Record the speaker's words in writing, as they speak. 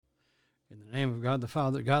In the name of God the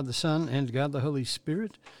Father, God the Son, and God the Holy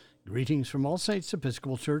Spirit, greetings from All Saints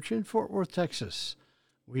Episcopal Church in Fort Worth, Texas.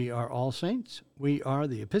 We are All Saints. We are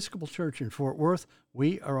the Episcopal Church in Fort Worth.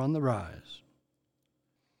 We are on the rise.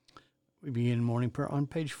 We begin morning prayer on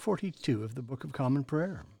page 42 of the Book of Common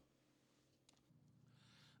Prayer.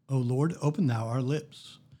 O Lord, open thou our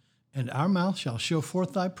lips, and our mouth shall show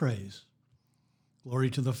forth thy praise. Glory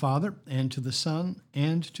to the Father, and to the Son,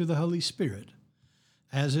 and to the Holy Spirit,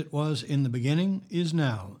 as it was in the beginning, is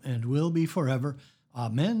now, and will be forever.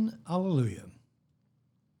 Amen. Alleluia.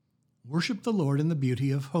 Worship the Lord in the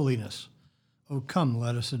beauty of holiness. O come,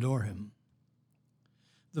 let us adore him.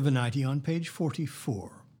 The Venite on page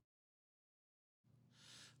 44.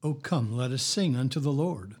 O come, let us sing unto the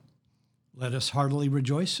Lord. Let us heartily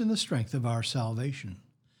rejoice in the strength of our salvation.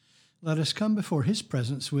 Let us come before his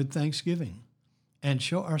presence with thanksgiving, and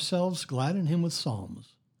show ourselves glad in him with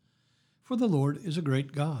psalms. For the Lord is a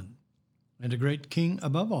great God, and a great King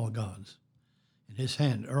above all gods. In his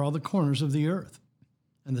hand are all the corners of the earth,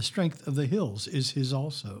 and the strength of the hills is his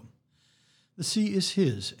also. The sea is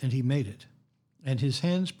his, and he made it, and his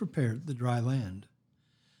hands prepared the dry land.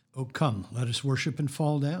 O come, let us worship and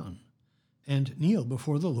fall down, and kneel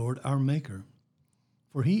before the Lord our Maker.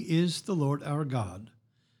 For he is the Lord our God,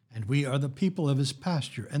 and we are the people of his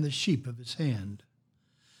pasture and the sheep of his hand.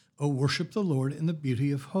 O worship the Lord in the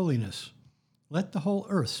beauty of holiness. Let the whole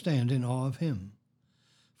earth stand in awe of him.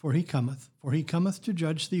 For he cometh to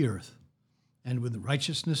judge the earth, and with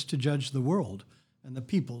righteousness to judge the world, and the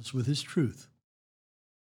peoples with his truth.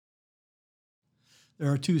 There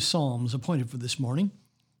are two psalms appointed for this morning.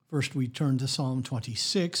 First, we turn to Psalm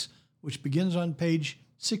 26, which begins on page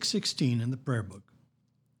 616 in the prayer book.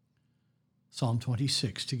 Psalm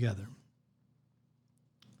 26 together.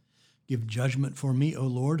 Give judgment for me, O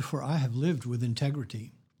Lord, for I have lived with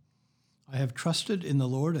integrity. I have trusted in the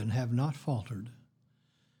Lord and have not faltered.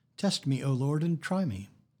 Test me, O Lord, and try me.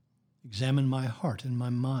 Examine my heart and my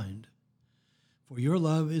mind. For your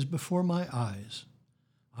love is before my eyes.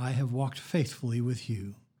 I have walked faithfully with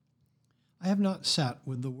you. I have not sat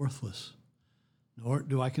with the worthless, nor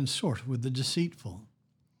do I consort with the deceitful.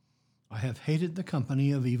 I have hated the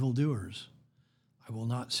company of evildoers. I will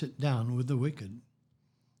not sit down with the wicked.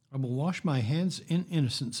 I will wash my hands in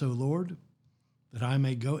innocence, O Lord, that I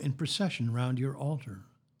may go in procession round your altar,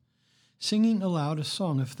 singing aloud a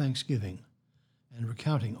song of thanksgiving and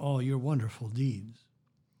recounting all your wonderful deeds.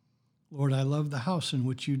 Lord, I love the house in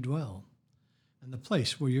which you dwell and the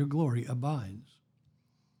place where your glory abides.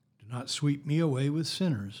 Do not sweep me away with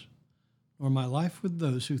sinners, nor my life with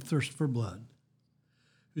those who thirst for blood,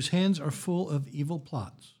 whose hands are full of evil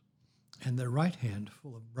plots and their right hand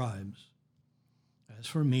full of bribes. As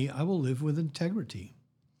for me, I will live with integrity.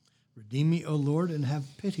 Redeem me, O Lord, and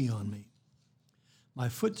have pity on me. My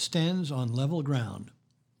foot stands on level ground.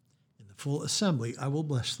 In the full assembly, I will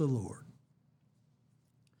bless the Lord.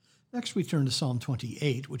 Next, we turn to Psalm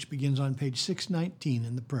 28, which begins on page 619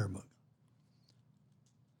 in the prayer book.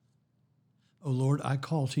 O Lord, I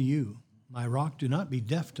call to you. My rock, do not be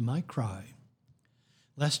deaf to my cry.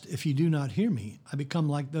 Lest, if you do not hear me, I become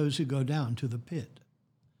like those who go down to the pit.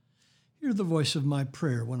 Hear the voice of my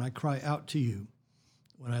prayer when I cry out to you,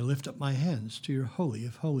 when I lift up my hands to your holy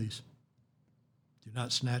of holies. Do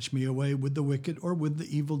not snatch me away with the wicked or with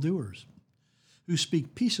the evildoers, who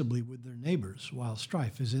speak peaceably with their neighbors while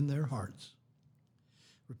strife is in their hearts.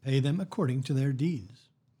 Repay them according to their deeds,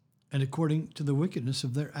 and according to the wickedness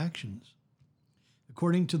of their actions.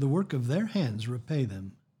 According to the work of their hands repay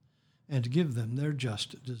them, and give them their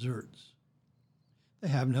just deserts. They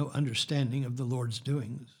have no understanding of the Lord's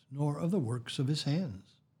doings, nor of the works of his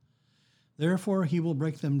hands. Therefore he will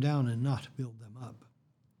break them down and not build them up.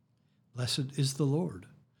 Blessed is the Lord,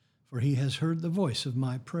 for he has heard the voice of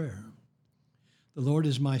my prayer. The Lord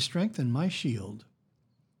is my strength and my shield.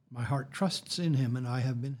 My heart trusts in him, and I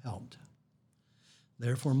have been helped.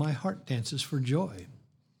 Therefore my heart dances for joy,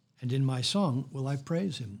 and in my song will I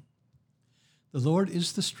praise him. The Lord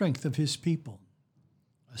is the strength of his people,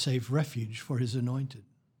 a safe refuge for his anointed.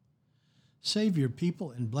 Save your people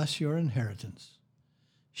and bless your inheritance.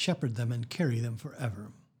 Shepherd them and carry them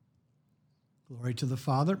forever. Glory to the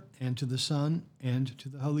Father, and to the Son, and to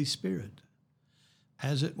the Holy Spirit,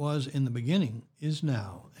 as it was in the beginning, is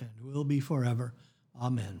now, and will be forever.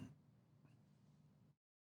 Amen.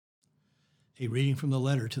 A reading from the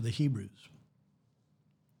letter to the Hebrews.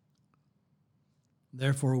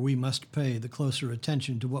 Therefore we must pay the closer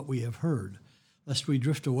attention to what we have heard, lest we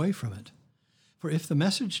drift away from it. For if the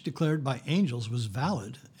message declared by angels was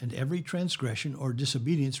valid, and every transgression or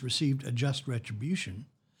disobedience received a just retribution,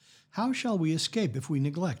 how shall we escape if we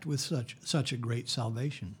neglect with such a great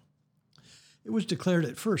salvation? It was declared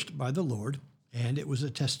at first by the Lord, and it was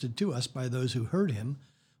attested to us by those who heard him,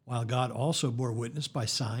 while God also bore witness by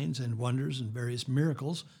signs and wonders and various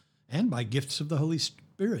miracles, and by gifts of the Holy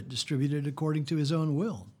Spirit distributed according to his own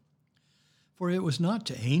will. For it was not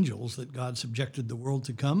to angels that God subjected the world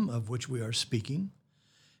to come, of which we are speaking.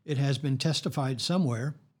 It has been testified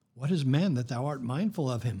somewhere, "What is man that thou art mindful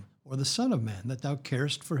of him, or the Son of Man that thou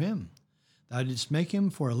carest for him? Thou didst make him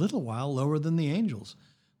for a little while lower than the angels.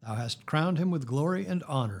 Thou hast crowned him with glory and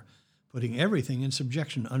honor, putting everything in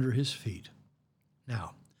subjection under his feet."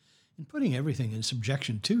 Now, in putting everything in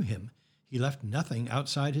subjection to him, he left nothing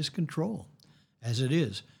outside his control. As it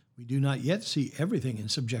is, we do not yet see everything in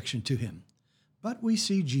subjection to him. But we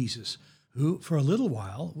see Jesus, who for a little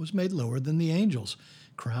while was made lower than the angels,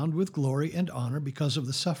 crowned with glory and honor because of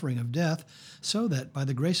the suffering of death, so that by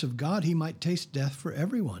the grace of God he might taste death for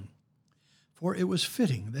everyone. For it was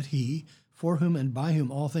fitting that he, for whom and by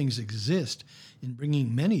whom all things exist, in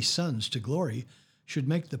bringing many sons to glory, should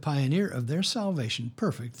make the pioneer of their salvation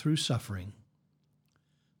perfect through suffering.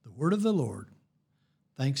 The word of the Lord.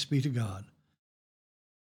 Thanks be to God.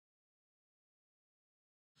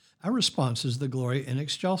 Our response is the Gloria in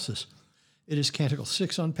Excelsis. It is Canticle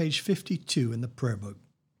 6 on page 52 in the prayer book.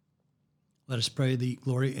 Let us pray the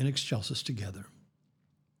Gloria in Excelsis together.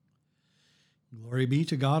 Glory be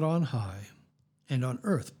to God on high, and on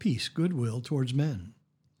earth peace, goodwill towards men.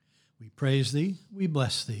 We praise thee, we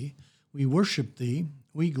bless thee, we worship thee,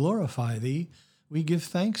 we glorify thee, we give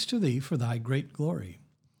thanks to thee for thy great glory.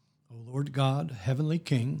 O Lord God, heavenly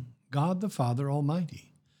King, God the Father Almighty.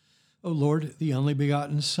 O Lord, the only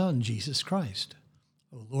begotten Son, Jesus Christ.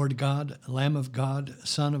 O Lord God, Lamb of God,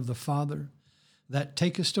 Son of the Father, that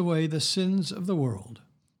takest away the sins of the world,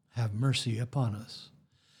 have mercy upon us.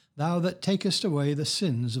 Thou that takest away the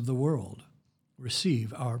sins of the world,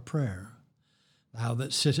 receive our prayer. Thou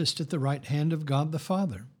that sittest at the right hand of God the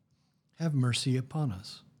Father, have mercy upon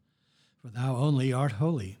us. For thou only art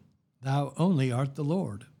holy, thou only art the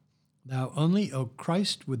Lord, thou only, O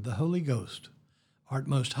Christ, with the Holy Ghost, art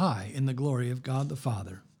most high in the glory of God the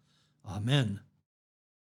Father. Amen.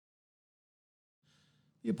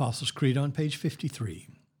 The Apostles' Creed on page 53.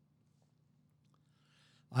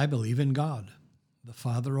 I believe in God, the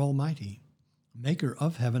Father Almighty, maker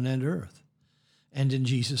of heaven and earth, and in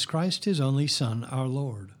Jesus Christ, his only Son, our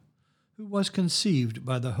Lord, who was conceived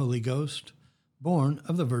by the Holy Ghost, born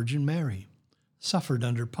of the Virgin Mary, suffered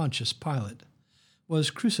under Pontius Pilate,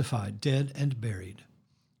 was crucified, dead, and buried.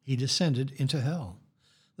 He descended into hell.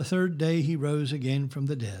 The third day he rose again from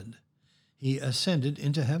the dead. He ascended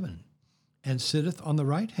into heaven, and sitteth on the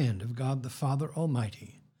right hand of God the Father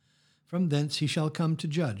Almighty. From thence he shall come to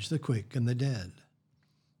judge the quick and the dead.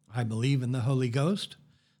 I believe in the Holy Ghost,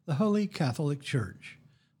 the Holy Catholic Church,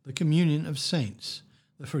 the communion of saints,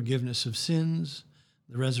 the forgiveness of sins,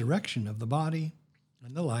 the resurrection of the body,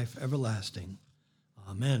 and the life everlasting.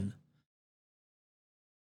 Amen.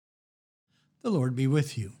 The Lord be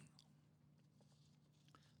with you.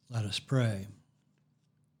 Let us pray.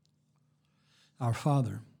 Our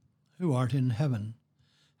Father, who art in heaven,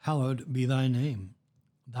 hallowed be thy name.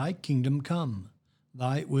 Thy kingdom come,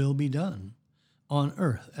 thy will be done, on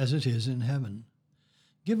earth as it is in heaven.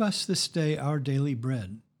 Give us this day our daily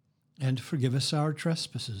bread, and forgive us our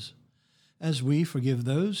trespasses, as we forgive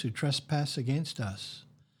those who trespass against us.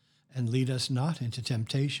 And lead us not into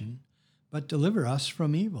temptation, but deliver us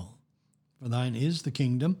from evil. For thine is the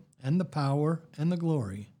kingdom, and the power, and the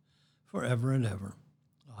glory, forever and ever.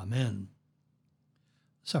 Amen.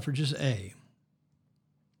 Suffrages A.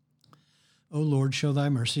 O Lord, show thy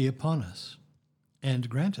mercy upon us, and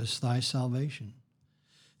grant us thy salvation.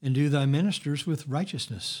 Endue thy ministers with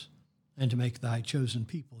righteousness, and to make thy chosen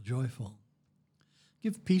people joyful.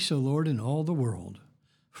 Give peace, O Lord, in all the world,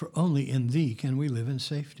 for only in thee can we live in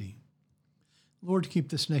safety. Lord, keep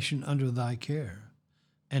this nation under thy care,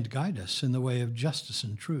 and guide us in the way of justice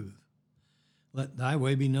and truth. Let thy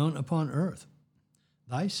way be known upon earth,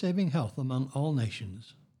 thy saving health among all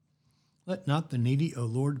nations. Let not the needy, O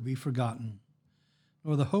Lord, be forgotten,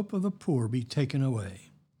 nor the hope of the poor be taken away.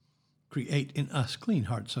 Create in us clean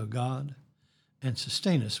hearts, O God, and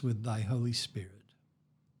sustain us with thy Holy Spirit.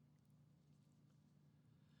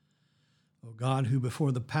 O God, who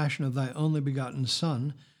before the passion of thy only begotten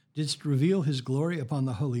Son didst reveal his glory upon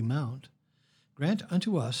the holy mount, grant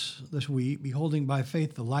unto us that we, beholding by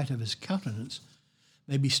faith the light of his countenance,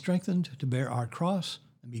 may be strengthened to bear our cross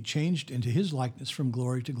and be changed into his likeness from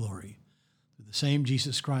glory to glory. Through the same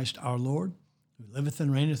Jesus Christ our Lord, who liveth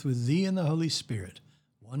and reigneth with thee in the Holy Spirit,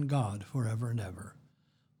 one God, forever and ever.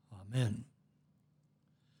 Amen.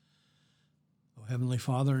 O Heavenly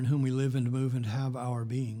Father, in whom we live and move and have our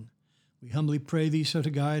being, We humbly pray thee so to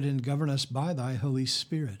guide and govern us by thy Holy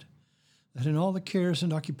Spirit, that in all the cares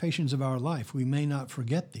and occupations of our life we may not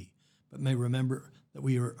forget thee, but may remember that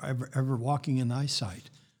we are ever walking in thy sight,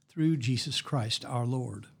 through Jesus Christ our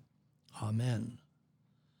Lord. Amen.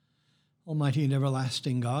 Almighty and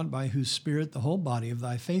everlasting God, by whose Spirit the whole body of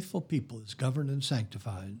thy faithful people is governed and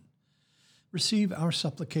sanctified, receive our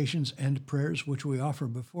supplications and prayers which we offer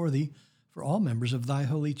before thee for all members of thy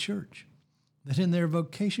holy church, that in their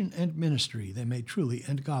vocation and ministry they may truly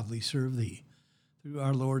and godly serve thee, through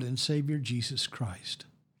our Lord and Savior Jesus Christ.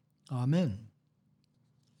 Amen.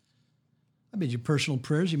 I bid you personal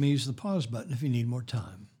prayers. You may use the pause button if you need more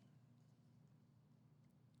time.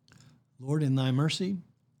 Lord, in thy mercy,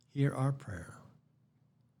 hear our prayer.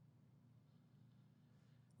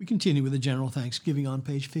 We continue with the general thanksgiving on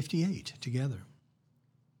page 58 together.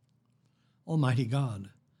 Almighty God,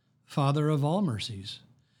 Father of all mercies,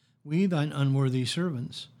 we, thine unworthy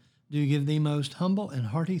servants, do give thee most humble and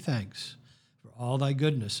hearty thanks for all thy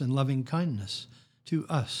goodness and loving kindness to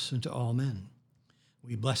us and to all men.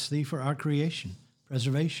 We bless thee for our creation,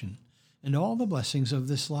 preservation, and all the blessings of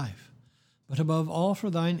this life, but above all for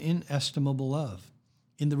thine inestimable love,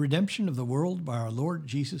 in the redemption of the world by our Lord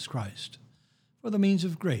Jesus Christ, for the means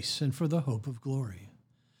of grace and for the hope of glory.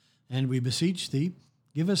 And we beseech thee,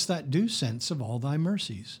 give us that due sense of all thy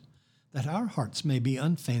mercies, that our hearts may be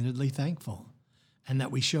unfeignedly thankful, and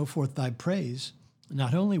that we show forth thy praise,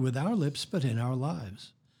 not only with our lips but in our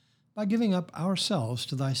lives, by giving up ourselves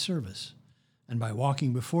to thy service, and by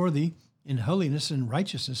walking before thee in holiness and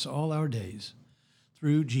righteousness all our days,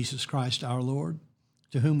 through Jesus Christ our Lord,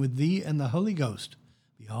 to whom with thee and the Holy Ghost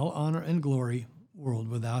be all honor and glory, world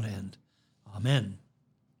without end. Amen.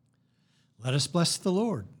 Let us bless the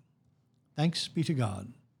Lord. Thanks be to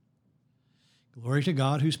God. Glory to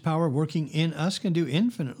God, whose power working in us can do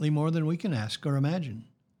infinitely more than we can ask or imagine.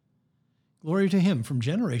 Glory to him from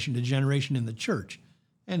generation to generation in the church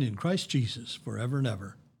and in Christ Jesus forever and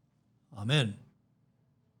ever. Amen.